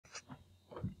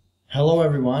Hello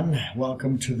everyone,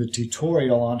 welcome to the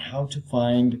tutorial on how to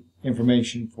find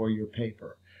information for your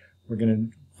paper. We're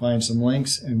going to find some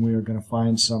links and we are going to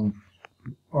find some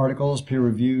articles,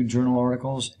 peer-reviewed journal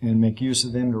articles, and make use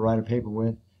of them to write a paper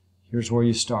with. Here's where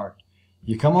you start.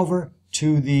 You come over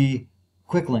to the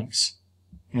quick links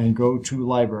and go to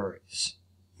libraries.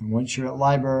 And once you're at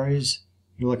libraries,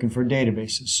 you're looking for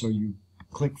databases. So you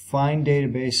click Find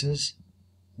Databases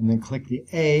and then click the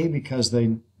A because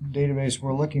the database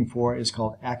we're looking for is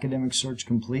called Academic Search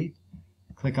Complete.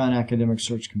 Click on Academic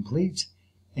Search Complete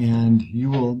and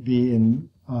you will be in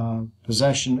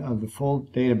possession of the full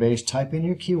database. Type in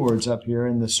your keywords up here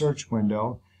in the search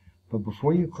window, but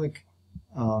before you click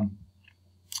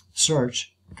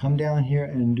search, come down here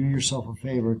and do yourself a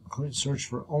favor. Search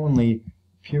for only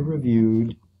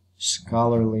peer-reviewed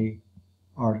scholarly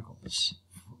articles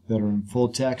that are in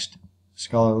full text,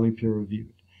 scholarly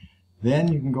peer-reviewed.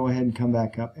 Then you can go ahead and come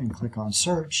back up and click on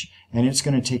search, and it's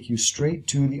going to take you straight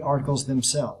to the articles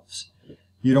themselves.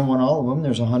 You don't want all of them.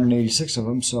 There's 186 of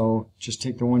them, so just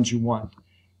take the ones you want.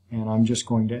 And I'm just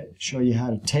going to show you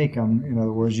how to take them. In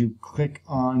other words, you click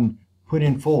on Put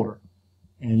in Folder,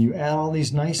 and you add all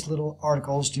these nice little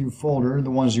articles to your folder, the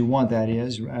ones you want, that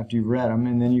is, after you've read them.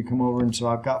 And then you come over, and so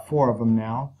I've got 4 of them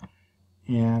now.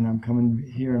 And I'm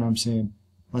coming here and I'm saying,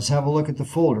 let's have a look at the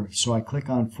folder. So I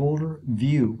click on Folder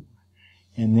View.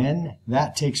 And then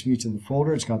that takes me to the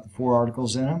folder. It's got the 4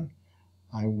 articles in them.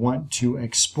 I want to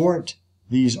export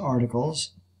these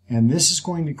articles, and this is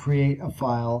going to create a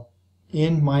file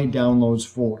in my Downloads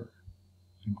folder.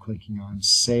 I'm clicking on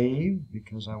Save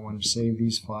because I want to save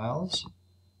these files,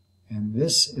 and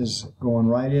this is going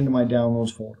right into my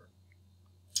Downloads folder.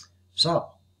 So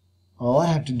all I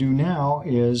have to do now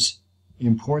is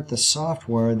import the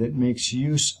software that makes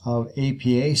use of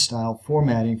APA style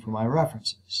formatting for my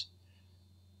references.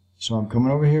 So I'm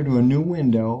coming over here to a new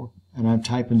window and I'm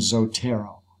typing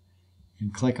Zotero.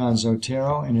 And click on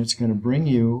Zotero and it's going to bring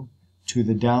you to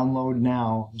the Download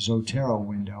Now Zotero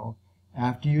window.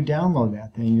 After you download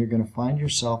that thing, you're going to find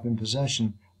yourself in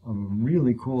possession of a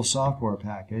really cool software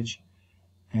package.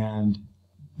 And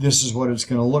this is what it's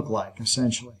going to look like,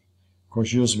 essentially. Of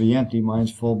course, yours will be empty.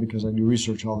 Mine's full because I do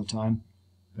research all the time.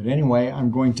 But anyway, I'm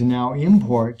going to now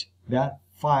import that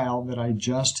file that I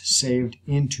just saved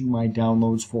into my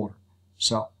Downloads folder.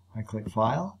 So I click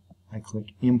File, I click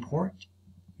Import,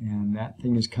 and that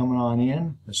thing is coming on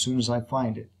in as soon as I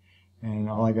find it. And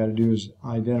all I got to do is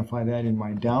identify that in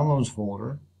my Downloads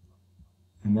folder,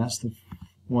 and that's the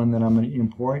one that I'm going to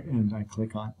import, and I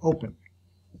click on Open.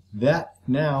 That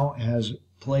now has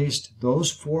placed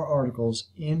those 4 articles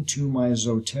into my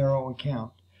Zotero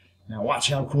account. Now watch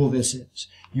how cool this is.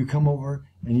 You come over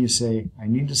and you say, I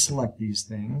need to select these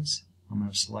things. I'm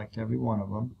going to select every one of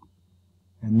them.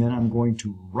 And then I'm going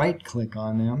to right click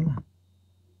on them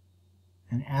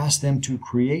and ask them to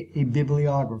create a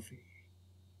bibliography.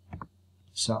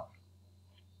 So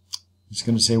it's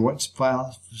going to say what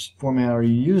file format are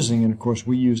you using, and of course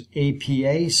we use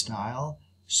APA style,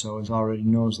 so it already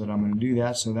knows that I'm going to do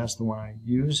that, so that's the one I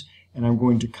use. And I'm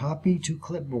going to copy to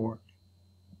clipboard.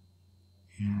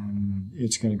 And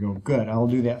it's going to go, good, I'll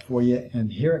do that for you.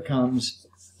 And here it comes,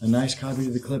 a nice copy to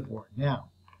the clipboard.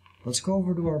 Now, let's go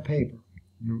over to our paper.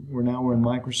 We're in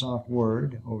Microsoft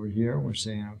Word over here. We're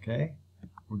saying, okay,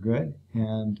 we're good.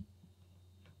 And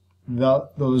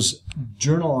those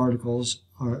journal articles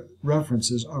or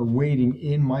references are waiting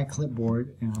in my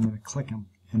clipboard, and I'm going to click them.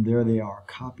 And there they are,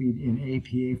 copied in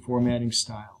APA formatting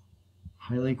style.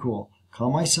 Highly cool.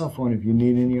 Call my cell phone if you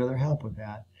need any other help with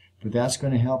that. But that's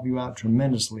going to help you out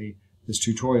tremendously, this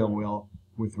tutorial will,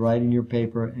 with writing your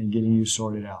paper and getting you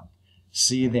sorted out.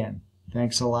 See you then.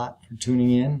 Thanks a lot for tuning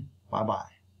in. Bye-bye.